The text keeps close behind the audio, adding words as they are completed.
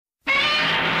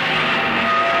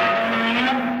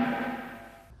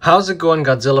How's it going,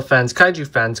 Godzilla fans, kaiju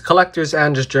fans, collectors,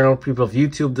 and just general people of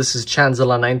YouTube? This is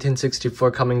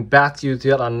Chanzilla1964 coming back to you with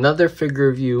yet another figure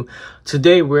review.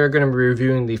 Today we're going to be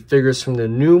reviewing the figures from the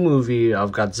new movie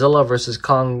of Godzilla vs.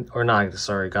 Kong, or not,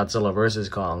 sorry, Godzilla vs.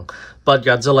 Kong, but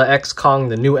Godzilla X Kong,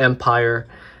 the New Empire.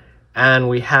 And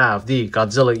we have the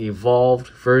Godzilla Evolved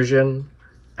version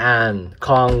and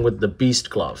Kong with the Beast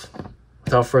Glove.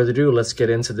 Without further ado, let's get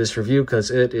into this review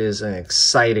because it is an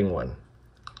exciting one.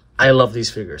 I love these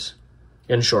figures,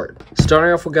 in short.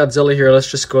 Starting off with Godzilla here,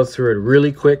 let's just go through it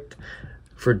really quick.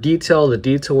 For detail, the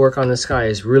detail work on this guy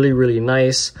is really, really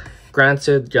nice.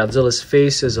 Granted, Godzilla's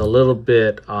face is a little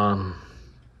bit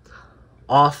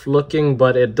off looking,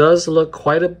 but it does look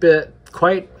quite a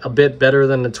bit better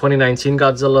than the 2019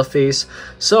 Godzilla face.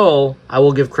 So I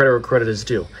will give credit where credit is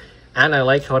due. And I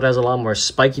like how it has a lot more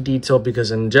spiky detail because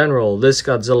in general, this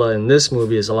Godzilla in this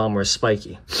movie is a lot more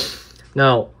spiky.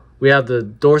 Now, we have the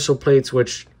dorsal plates,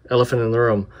 which, elephant in the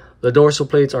room, the dorsal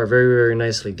plates are very, very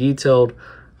nicely detailed.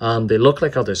 They look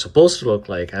like how they're supposed to look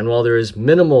like. And while there is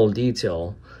minimal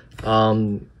detail,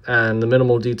 and the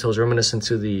minimal detail is reminiscent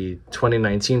to the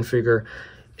 2019 figure,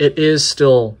 it is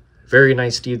still very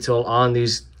nice detail on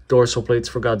these dorsal plates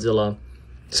for Godzilla.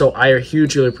 So I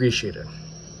hugely appreciate it.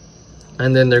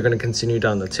 And then they're going to continue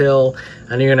down the tail,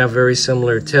 and you're going to have a very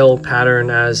similar tail pattern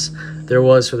as there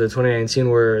was for the 2019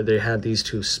 where they had these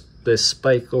this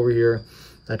spike over here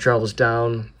that travels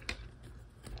down,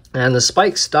 and the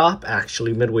spikes stop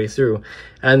actually midway through,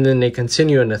 and then they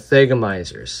continue in the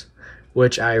thegomizers,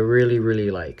 which I really, really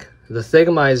like. The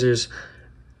thegomizers,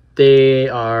 they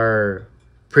are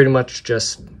pretty much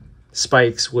just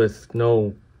spikes with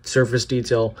no surface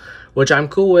detail, which I'm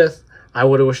cool with. I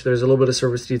would have wished there was a little bit of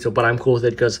surface detail, but I'm cool with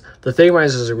it because the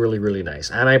thegomizers are really, really nice.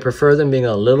 And I prefer them being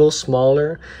a little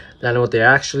smaller than what they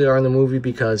actually are in the movie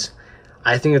because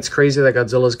I think it's crazy that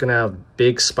Godzilla's going to have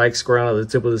big spikes growing out of the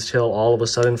tip of his tail all of a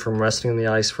sudden from resting in the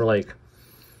ice for like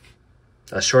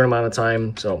a short amount of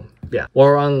time. So yeah. While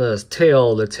we're on the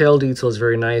tail detail is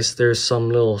very nice. There's some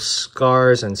little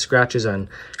scars and scratches and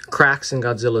cracks in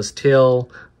Godzilla's tail.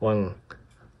 One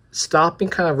stopping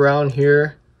kind of around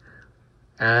here.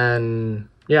 And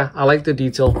yeah, I like the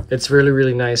detail. It's really,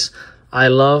 really nice. I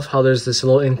love how there's this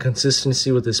little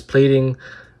inconsistency with this plating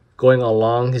going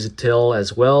along his tail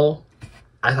as well.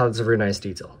 I thought it's a very nice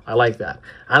detail. I like that.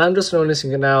 And I'm just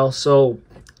noticing it now, so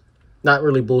not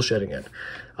really bullshitting it.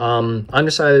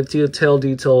 Underside tail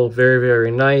detail, very, very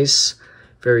nice.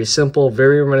 Very simple,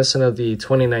 very reminiscent of the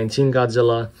 2019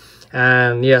 Godzilla.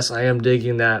 And yes, I am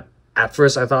digging that. At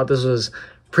first, I thought this was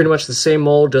pretty much the same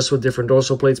mold, just with different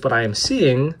dorsal plates, but I am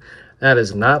seeing that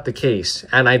is not the case.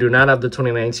 And I do not have the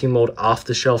 2019 mold off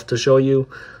the shelf to show you,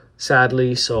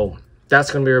 sadly. So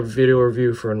that's going to be a video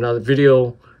review for another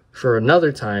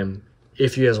time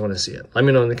if you guys want to see it. Let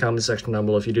me know in the comment section down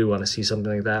below if you do want to see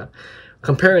something like that.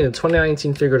 Comparing the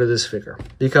 2019 figure to this figure,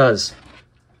 because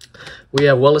we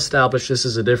have well established this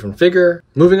is a different figure.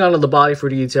 Moving on to the body for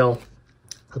detail.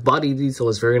 The body detail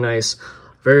is very nice.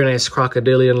 Very nice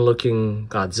crocodilian looking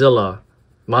Godzilla,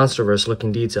 Monsterverse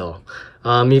looking detail.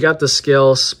 You got the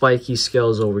scales, spiky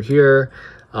scales over here,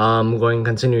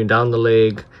 continuing down the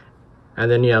leg. And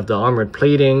then you have the armored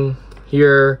plating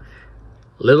here.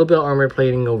 A little bit of armored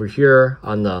plating over here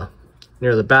on the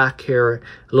near the back here.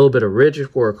 A little bit of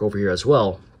rigid work over here as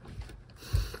well.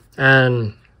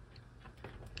 And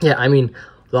yeah, I mean,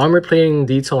 the armored plating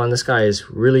detail on this guy is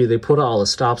really, they put all the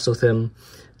stops with him.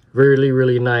 Really,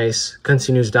 really nice.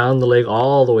 Continues down the leg,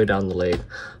 all the way down the leg,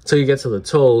 until you get to the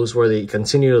toes, where they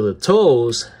continue to the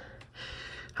toes.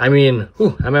 I mean,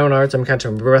 I'm having a hard time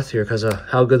catching my breath here because of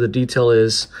how good the detail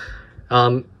is.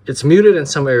 It's muted in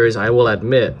some areas, I will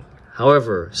admit.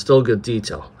 However, still good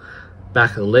detail. Back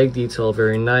of the leg detail,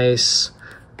 very nice.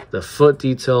 The foot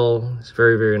detail is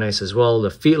very, very nice as well. The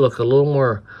feet look a little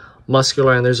more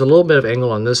muscular, and there's a little bit of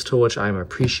angle on this toe, which I'm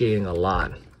appreciating a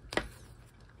lot.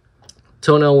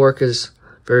 Toenail work is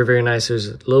very, very nice. There's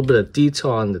a little bit of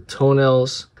detail on the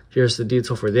toenails. Here's the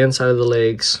detail for the inside of the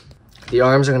legs. The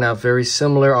arms are going to have very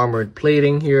similar armored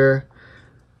plating here,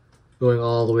 going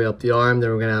all the way up the arm. Then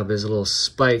we're going to have his little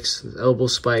spikes, his elbow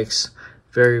spikes.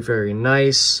 Very, very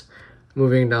nice.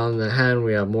 Moving down the hand,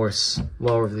 we have more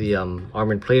of the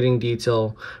armored plating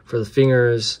detail for the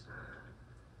fingers.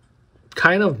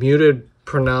 Kind of muted,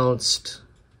 pronounced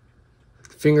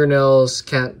fingernails.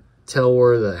 Can't tell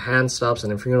where the hand stops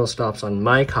and the fingernail stops on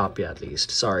my copy, at least.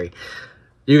 Sorry,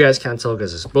 you guys can't tell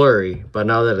because it's blurry, but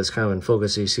now that it's kind of in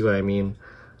focus, you see what I mean.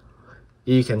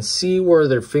 You can see where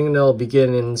their fingernail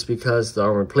begins because the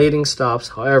armored plating stops.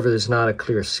 However, there's not a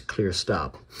clear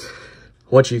stop.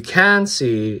 What you can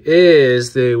see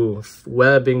is the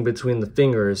webbing between the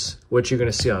fingers, which you're going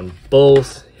to see on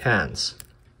both hands.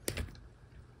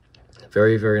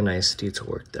 Very, very nice detail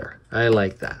work there. I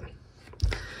like that.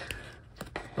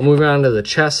 I'm moving on to the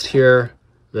chest here.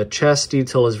 The chest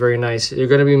detail is very nice. You're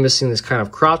going to be missing this kind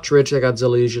of crotch ridge that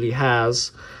Godzilla usually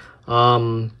has.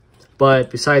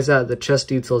 But besides that, the chest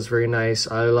detail is very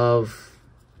nice. I love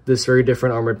this very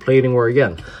different armored plating where,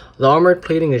 again, the armored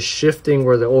plating is shifting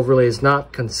where the overlay is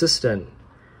not consistent,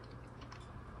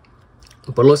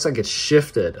 but it looks like it's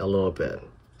shifted a little bit.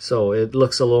 So it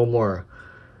looks a little more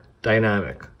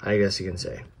dynamic, I guess you can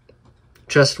say.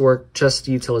 Chest work, chest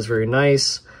detail is very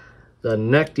nice. The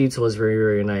neck detail is very,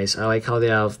 very nice. I like how they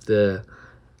have the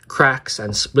cracks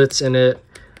and splits in it.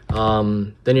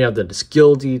 Then you have the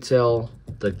gill detail,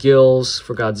 the gills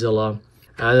for Godzilla.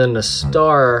 And then the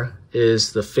star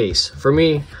is the face. For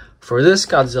me, for this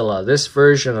Godzilla, this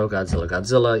version of Godzilla,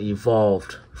 Godzilla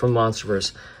Evolved from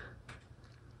Monsterverse,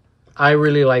 I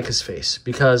really like his face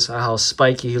because of how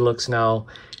spiky he looks now.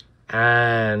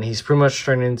 And he's pretty much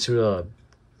turned into a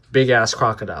big-ass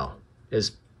crocodile,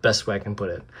 is best way I can put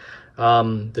it.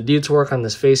 The detail work on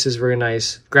this face is very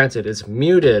nice. Granted, it's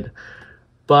muted,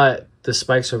 but the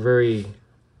spikes are very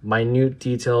minute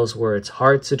details where it's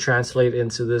hard to translate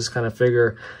into this kind of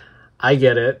figure. I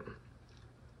get it.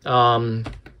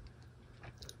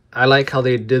 I like how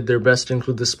they did their best to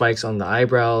include the spikes on the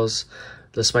eyebrows,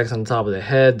 the spikes on the top of the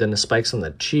head, then the spikes on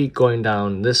the cheek going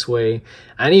down this way,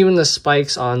 and even the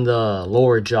spikes on the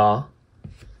lower jaw,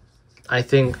 I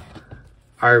think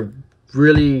are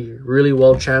really, really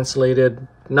well translated.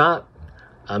 Not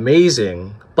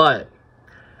amazing, but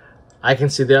I can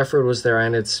see the effort was there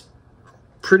and it's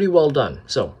pretty well done.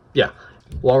 So yeah,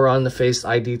 while we're on the face,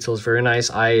 eye detail is very nice.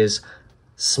 Eye is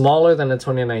smaller than the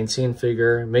 2019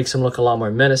 figure, makes him look a lot more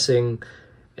menacing,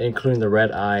 including the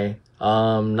red eye.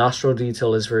 Nostril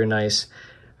detail is very nice,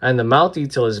 and the mouth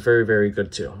detail is very, very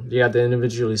good too. You got the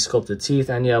individually sculpted teeth,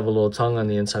 and you have a little tongue on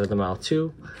the inside of the mouth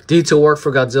too. Detail work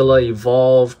for Godzilla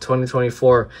Evolved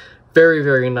 2024, very,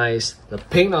 very nice. The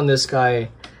paint on this guy,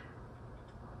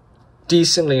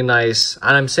 decently nice,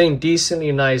 and I'm saying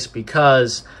decently nice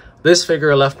because this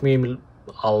figure left me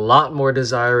a lot more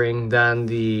desiring than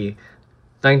the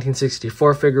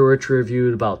 1964 figure, which we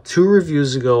reviewed about 2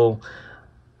 reviews ago,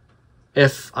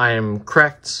 if I am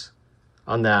correct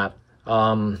on that.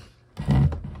 I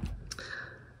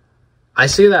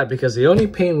say that because the only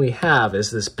paint we have is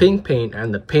this pink paint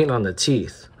and the paint on the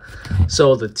teeth.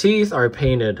 So the teeth are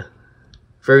painted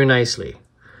very nicely.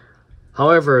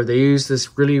 However, they use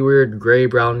this really weird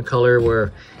gray-brown color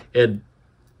where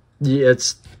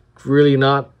it's really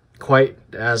not quite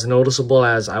as noticeable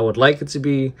as I would like it to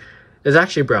be. It's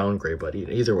actually brown-gray, but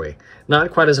either way.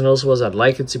 Not quite as noticeable as I'd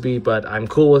like it to be, but I'm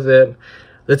cool with it.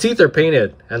 The teeth are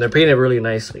painted, and they're painted really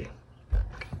nicely.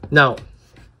 Now,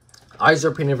 eyes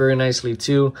are painted very nicely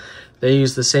too. They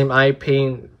use the same eye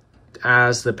paint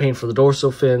as the paint for the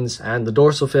dorsal fins, and the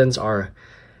dorsal fins are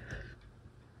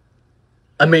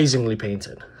amazingly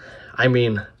painted. I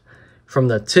mean, from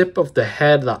the tip of the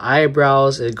head, the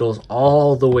eyebrows, it goes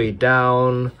all the way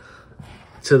down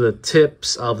to the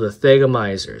tips of the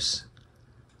thegomizers.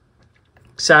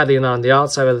 Sadly, not on the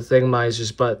outside of the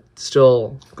thegomizers, but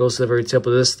still goes to the very tip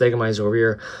of this thegomizer over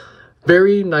here.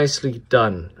 Very nicely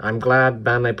done. I'm glad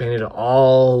Bandai painted it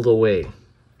all the way.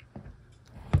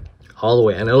 All the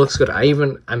way. And it looks good.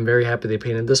 I'm very happy they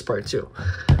painted this part too.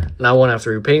 Now I won't have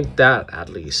to repaint that at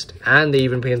least. And they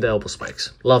even painted the elbow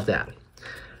spikes. Love that.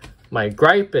 My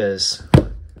gripe is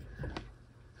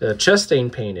the chest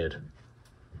ain't painted.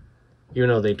 Even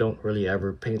though they don't really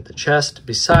ever paint the chest.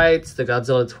 Besides the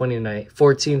Godzilla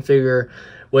 2014 figure,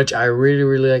 which I really,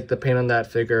 really like the paint on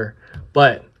that figure.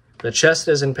 But the chest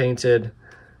isn't painted,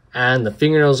 and the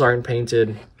fingernails aren't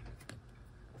painted.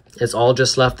 It's all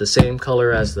just left the same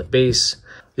color as the base.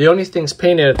 The only things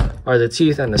painted are the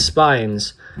teeth and the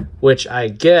spines, which I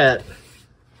get.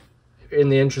 In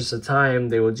the interest of time,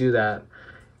 they will do that,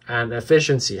 and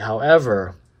efficiency.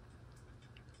 However,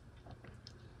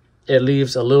 it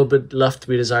leaves a little bit left to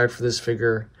be desired for this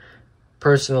figure.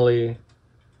 Personally,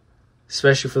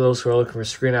 especially for those who are looking for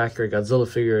screen-accurate Godzilla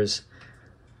figures.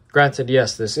 Granted,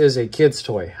 yes, this is a kid's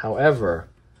toy. However,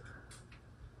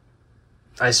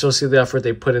 I still see the effort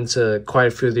they put into quite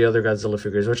a few of the other Godzilla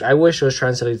figures, which I wish was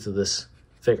translated to this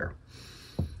figure.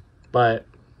 But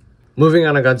moving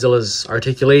on to Godzilla's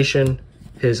articulation,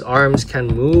 his arms can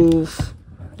move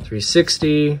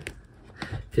 360.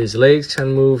 His legs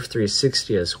can move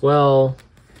 360 as well.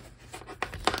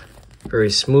 Very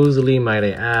smoothly, might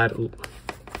I add.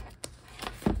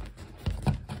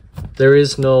 There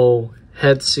is no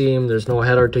head seam. There's no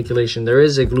head articulation. There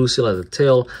is a glue seal at the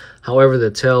tail. However,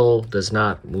 the tail does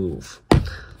not move.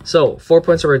 So 4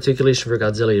 points of articulation for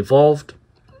Godzilla Evolved.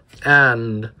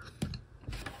 And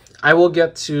I will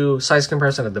get to size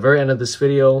comparison at the very end of this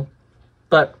video.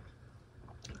 But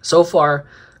so far,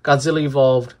 Godzilla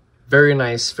Evolved, very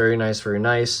nice, very nice, very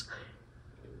nice.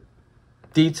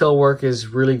 Detail work is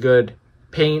really good.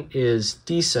 Paint is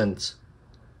decent.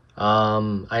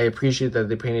 I appreciate that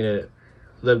they painted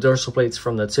the dorsal plates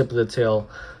from the tip of the tail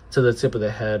to the tip of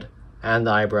the head and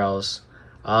the eyebrows.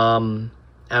 And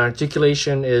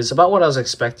articulation is about what I was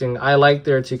expecting. I like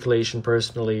the articulation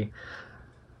personally.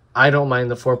 I don't mind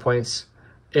the 4 points.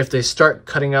 If they start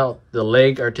cutting out the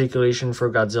leg articulation for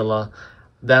Godzilla,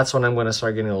 that's when I'm going to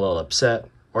start getting a little upset,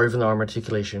 or even the arm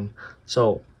articulation.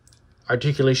 So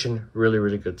articulation, really,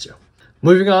 really good too.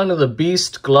 Moving on to the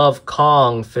Beast Glove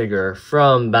Kong figure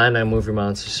from Bandai Movie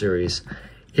Monster series.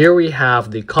 Here we have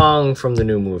the Kong from the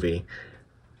new movie.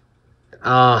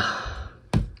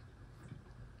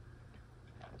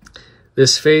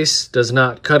 This face does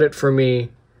not cut it for me.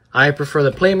 I prefer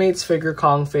the Playmates figure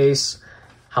Kong face.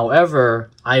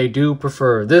 However, I do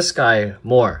prefer this guy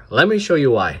more. Let me show you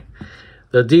why.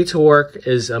 The detail work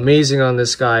is amazing on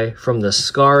this guy, from the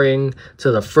scarring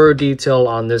to the fur detail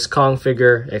on this Kong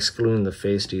figure, excluding the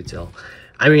face detail.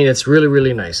 I mean, it's really,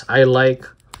 really nice. I like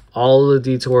all the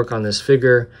detail work on this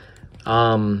figure.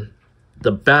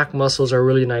 The back muscles are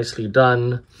really nicely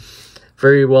done,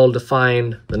 very well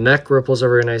defined. The neck ripples are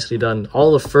very nicely done.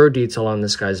 All the fur detail on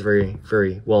this guy is very,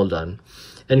 very well done,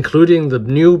 including the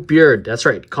new beard. That's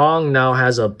right, Kong now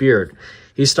has a beard.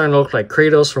 He's starting to look like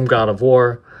Kratos from God of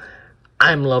War.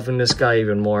 I'm loving this guy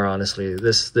even more, honestly,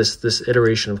 this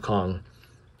iteration of Kong.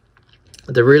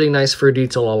 The really nice fur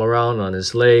detail all around on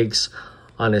his legs,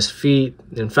 on his feet.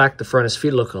 In fact, the front of his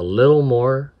feet look a little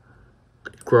more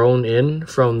grown in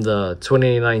from the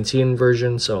 2019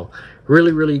 version. So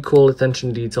really, really cool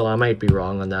attention to detail. I might be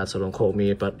wrong on that, so don't quote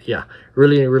me. But yeah,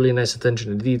 really, really nice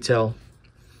attention to detail.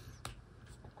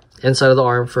 Inside of the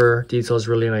arm fur detail is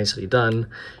really nicely done.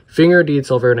 Finger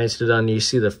detail, very nicely done. You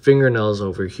see the fingernails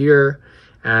over here.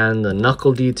 And the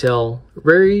knuckle detail,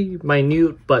 very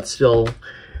minute, but still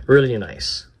really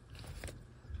nice.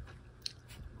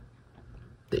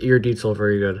 The ear detail,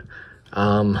 very good.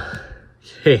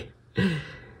 Hey,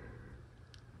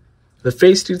 the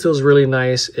face detail is really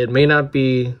nice. It may not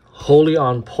be wholly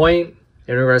on point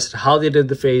in regards to how they did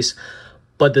the face,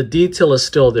 but the detail is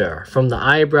still there. From the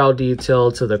eyebrow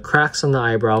detail to the cracks on the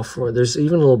eyebrow, there's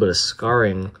even a little bit of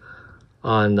scarring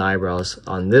on the eyebrows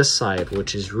on this side,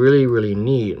 which is really, really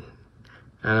neat.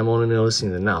 And I'm only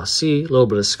noticing that now. See, a little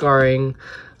bit of scarring.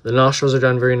 The nostrils are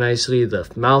done very nicely. The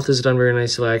mouth is done very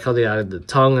nicely. I like how they added the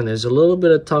tongue, and there's a little bit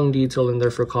of tongue detail in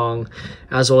there for Kong,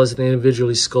 as well as the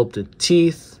individually sculpted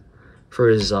teeth for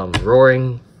his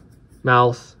roaring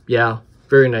mouth. Yeah,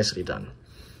 very nicely done.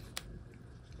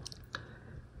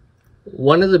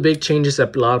 One of the big changes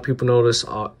that a lot of people notice,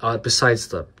 besides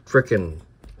the freaking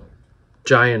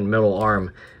giant metal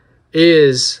arm,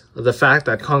 is the fact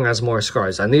that Kong has more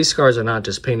scars. And these scars are not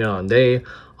just painted on, they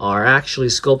are actually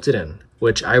sculpted in,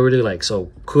 which I really like.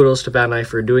 So kudos to Bandai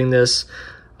for doing this.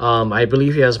 I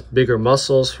believe he has bigger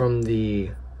muscles from the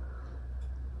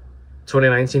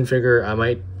 2019 figure.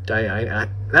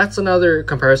 That's another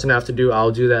comparison I have to do. I'll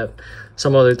do that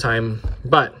some other time.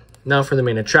 But now for the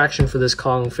main attraction for this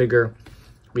Kong figure,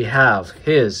 we have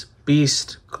his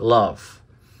Beast Glove.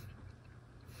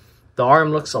 The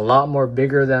arm looks a lot more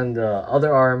bigger than the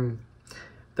other arm.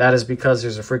 That is because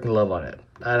there's a freaking glove on it.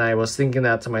 And I was thinking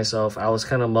that to myself. I was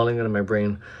kind of mulling it in my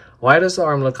brain. Why does the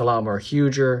arm look a lot more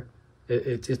huger?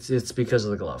 It's because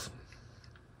of the glove.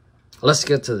 Let's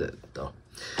get to it though.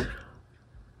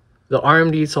 The arm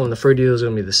detail and the fur detail is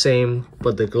going to be the same,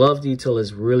 but the glove detail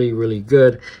is really, really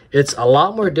good. It's a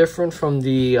lot more different from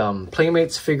the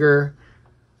Playmates figure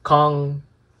Kong,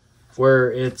 where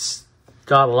it's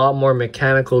got a lot more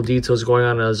mechanical details going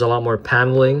on. There's a lot more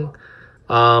paneling.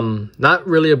 Not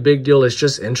really a big deal. It's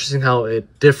just interesting how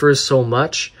it differs so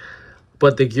much.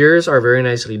 But the gears are very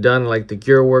nicely done. Like the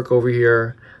gear work over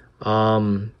here. A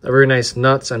very nice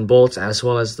nuts and bolts, as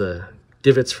well as the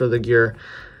divots for the gear.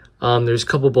 There's a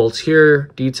couple bolts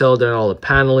here detailed, and all the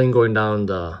paneling going down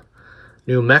the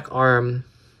new mech arm.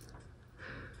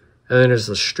 And then there's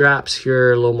the straps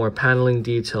here, a little more paneling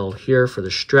detail here for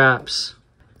the straps.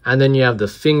 And then you have the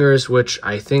fingers, which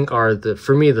I think are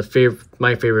for me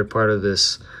my favorite part of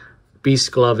this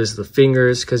Beast Glove is the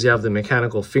fingers, because you have the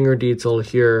mechanical finger detail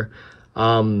here.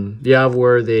 You have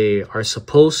where they are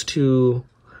supposed to,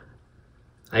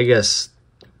 I guess,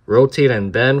 rotate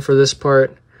and bend for this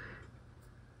part.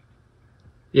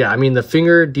 yeah, I mean, the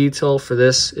finger detail for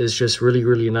this is just really,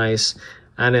 really nice.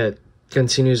 And it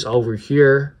continues over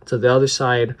here to the other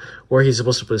side where he's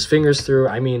supposed to put his fingers through.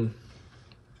 I mean,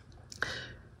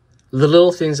 the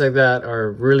little things like that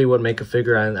are really what make a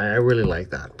figure, and I really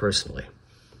like that personally.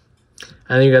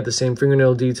 And then you got the same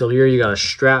fingernail detail here. You got a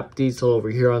strap detail over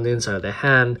here on the inside of the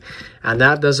hand. And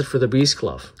that does it for the Beast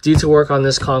Glove. Detail work on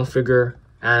this Kong figure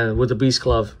and with the Beast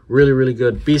Glove, really, really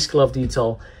good. Beast Glove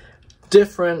detail,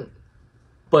 different,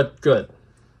 but good.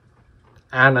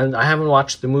 And I haven't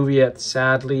watched the movie yet,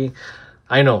 sadly.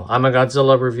 I know, I'm a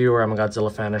Godzilla reviewer, I'm a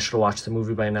Godzilla fan, I should have watched the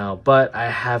movie by now. But I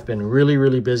have been really,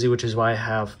 really busy, which is why I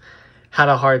have had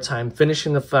a hard time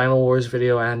finishing the Final Wars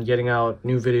video and getting out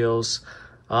new videos.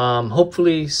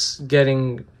 Hopefully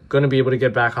gonna be able to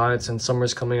get back on it since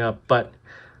summer's coming up, but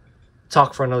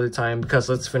talk for another time because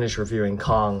let's finish reviewing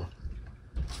Kong.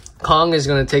 Kong is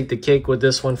gonna take the cake with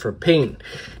this one for paint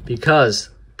because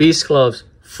Beast Gloves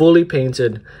fully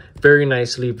painted, very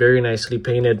nicely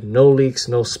painted, no leaks,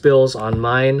 no spills on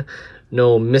mine,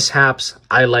 no mishaps.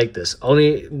 I like this.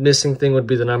 Only missing thing would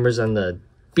be the numbers and the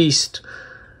Beast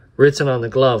written on the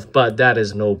glove, but that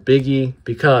is no biggie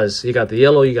because you got the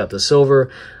yellow, you got the silver,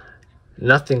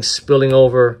 nothing spilling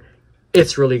over.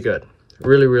 It's really good,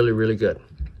 really, really, really good.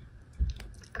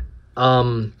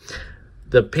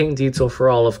 The paint detail for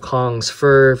all of Kong's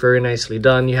fur, very nicely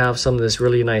done. You have some of this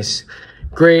really nice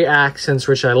gray accents,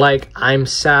 which I like. I'm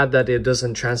sad that it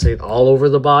doesn't translate all over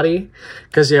the body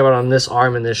because you have it on this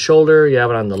arm and this shoulder, you have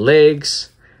it on the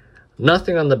legs,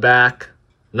 nothing on the back,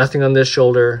 nothing on this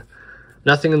shoulder,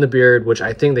 nothing in the beard, which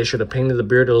I think they should have painted the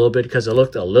beard a little bit because it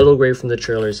looked a little gray from the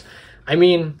trailers. I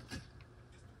mean,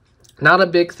 not a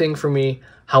big thing for me.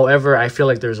 However, I feel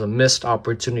like there's a missed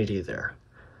opportunity there.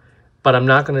 But I'm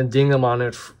not going to ding them on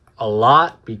it a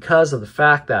lot because of the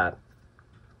fact that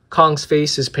Kong's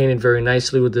face is painted very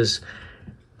nicely with this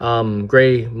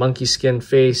gray monkey skin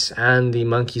face and the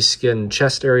monkey skin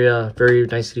chest area, very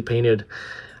nicely painted.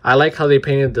 I like how they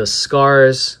painted the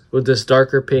scars with this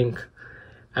darker pink.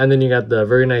 And then you got the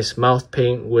very nice mouth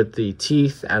paint with the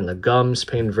teeth and the gums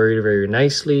painted very, very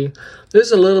nicely.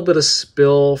 There's a little bit of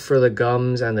spill for the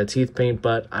gums and the teeth paint,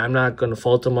 but I'm not going to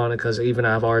fault them on it because even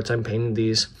I have a hard time painting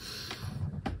these.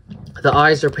 The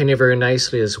eyes are painted very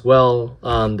nicely as well.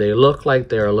 They look like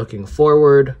they are looking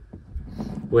forward,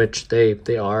 which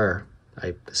they are.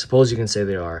 I suppose you can say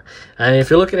they are. And if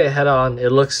you look at it head on,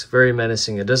 it looks very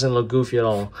menacing. It doesn't look goofy at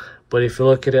all. But if you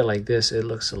look at it like this, it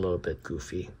looks a little bit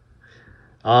goofy.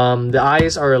 The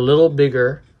eyes are a little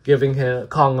bigger, giving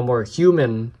Kong a more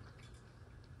human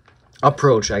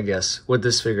approach, I guess, with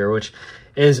this figure, which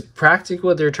is practically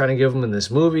what they're trying to give him in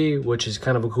this movie, which is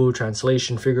kind of a cool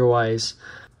translation figure-wise.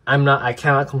 I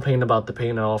cannot complain about the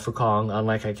paint at all for Kong,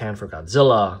 unlike I can for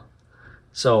Godzilla.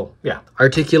 So, yeah.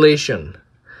 Articulation.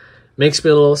 Makes me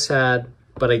a little sad,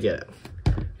 but I get it.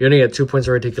 You only get 2 points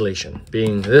of articulation,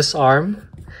 being this arm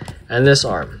and this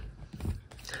arm.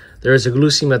 There is a glue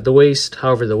seam at the waist,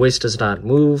 however, the waist does not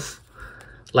move.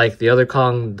 Like the other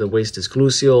Kong, the waist is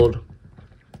glue sealed.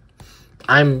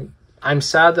 I'm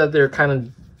sad that they're kind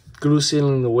of glue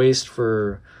sealing the waist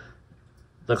for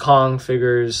the Kong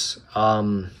figures.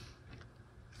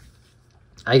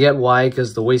 I get why,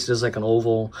 because the waist is like an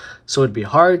oval, so it'd be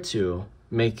hard to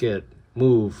make it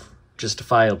move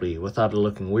justifiably without it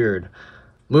looking weird.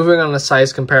 Moving on to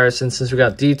size comparison, since we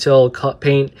got detail, cut,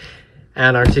 paint,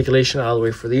 and articulation out of the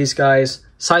way for these guys.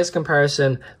 Size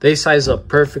comparison, they size up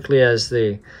perfectly as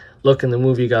they look in the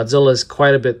movie. Godzilla is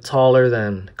quite a bit taller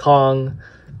than Kong,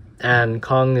 and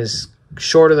Kong is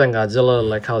shorter than Godzilla,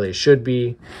 like how they should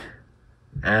be.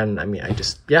 And I mean,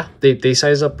 they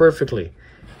size up perfectly.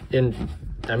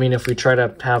 I mean, if we try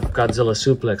to have Godzilla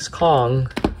suplex Kong,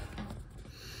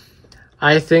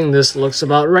 I think this looks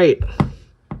about right.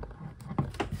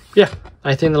 Yeah,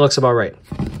 I think that looks about right.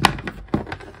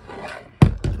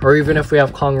 Or even if we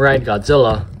have Kong ride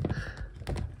Godzilla,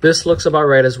 this looks about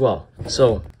right as well.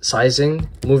 So sizing,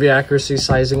 movie accuracy,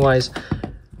 sizing wise,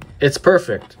 it's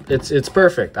perfect. It's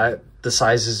perfect. The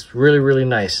size is really, really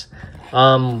nice.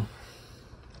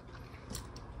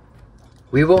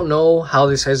 We won't know how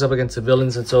they size up against the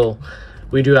villains until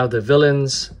we do have the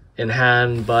villains in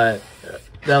hand, but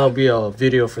that'll be a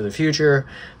video for the future,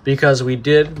 because we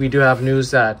do have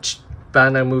news that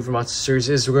Bandai Movie Monster Series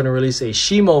is going to release a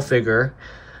Shimo figure.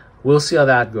 We'll see how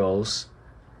that goes.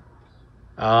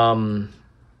 And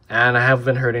I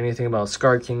haven't heard anything about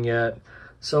Scar King yet,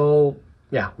 so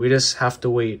yeah, we just have to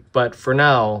wait. But for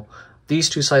now, these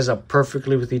two size up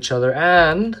perfectly with each other,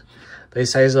 and they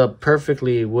size up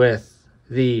perfectly with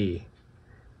the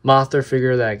Mothra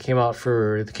figure that came out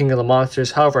for the King of the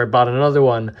Monsters. However, I bought another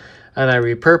one and I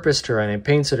repurposed her and I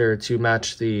painted her to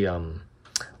match the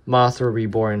Mothra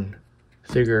Reborn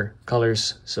figure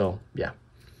colors. So yeah,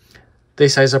 they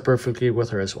size up perfectly with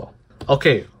her as well.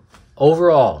 Okay,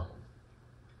 overall,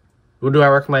 would I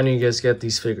recommend you guys get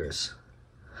these figures?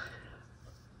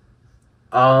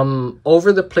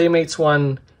 Over the Playmates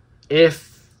one,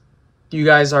 if you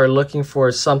guys are looking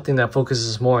for something that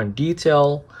focuses more on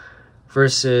detail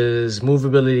versus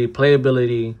movability,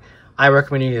 playability, I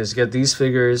recommend you guys get these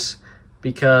figures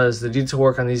because the detail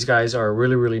work on these guys are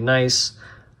really, really nice.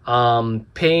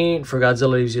 Paint for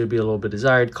Godzilla leaves you to be a little bit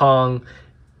desired. Kong,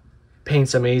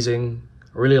 paint's amazing.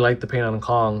 I really like the paint on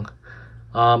Kong.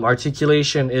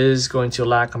 Articulation is going to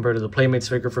lack compared to the Playmates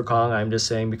figure for Kong. I'm just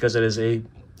saying because it is a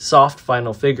soft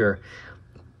final figure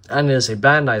and it is a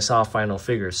Bandai soft final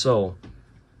figure. So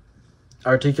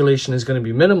articulation is going to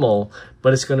be minimal,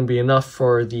 but it's going to be enough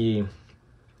for the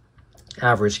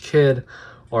average kid.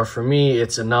 Or for me,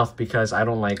 it's enough because I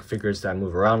don't like figures that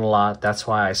move around a lot. That's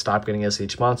why I stopped getting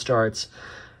SH Monster Arts,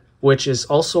 which is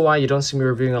also why you don't see me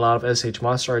reviewing a lot of SH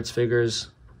Monster Arts figures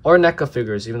or NECA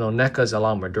figures, even though NECA is a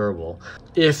lot more durable.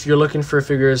 If you're looking for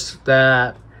figures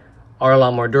that are a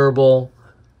lot more durable,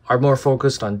 are more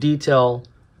focused on detail,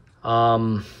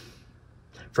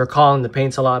 for Kong, the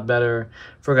paint's a lot better.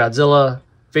 For Godzilla,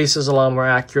 face is a lot more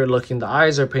accurate looking. The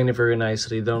eyes are painted very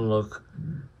nicely. They don't look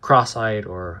cross-eyed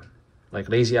or like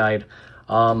lazy-eyed.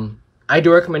 I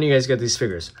do recommend you guys get these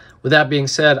figures. With that being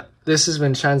said, this has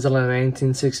been Godzilla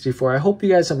 1964. I hope you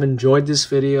guys have enjoyed this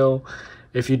video.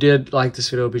 If you did like this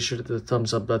video, be sure to hit the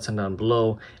thumbs up button down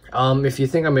below. If you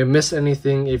think I may miss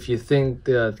anything, if you think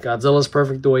that Godzilla's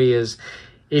perfect the way he is,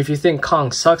 if you think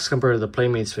Kong sucks compared to the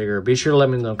Playmates figure, be sure to let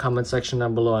me know in the comment section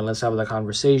down below and let's have the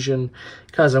conversation,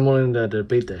 because I'm willing to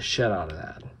debate the shit out of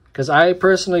that. Because I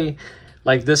personally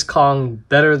like this Kong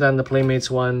better than the Playmates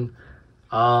one.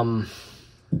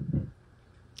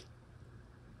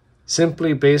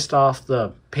 Simply based off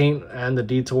the paint and the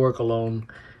detail work alone.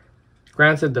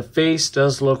 Granted, the face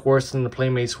does look worse than the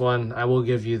Playmates one. I will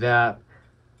give you that.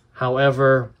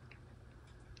 However,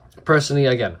 personally,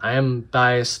 again, I am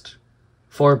biased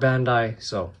for Bandai,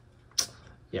 so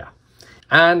yeah.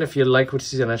 And if you like what you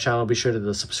see on the channel, be sure to hit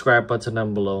the subscribe button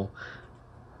down below.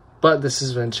 But this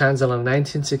has been Godzilla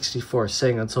 1964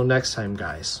 saying until next time,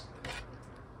 guys.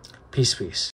 Peace,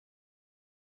 peace.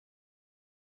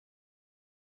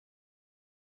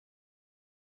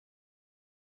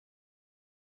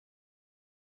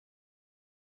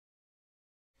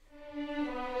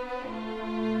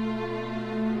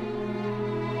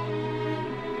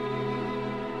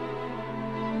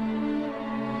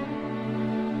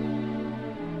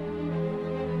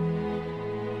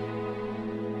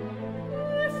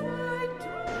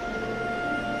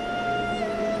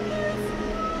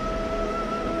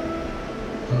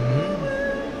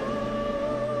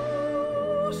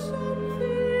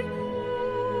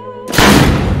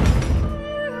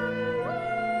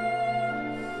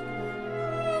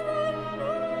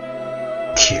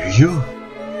 Kiryu?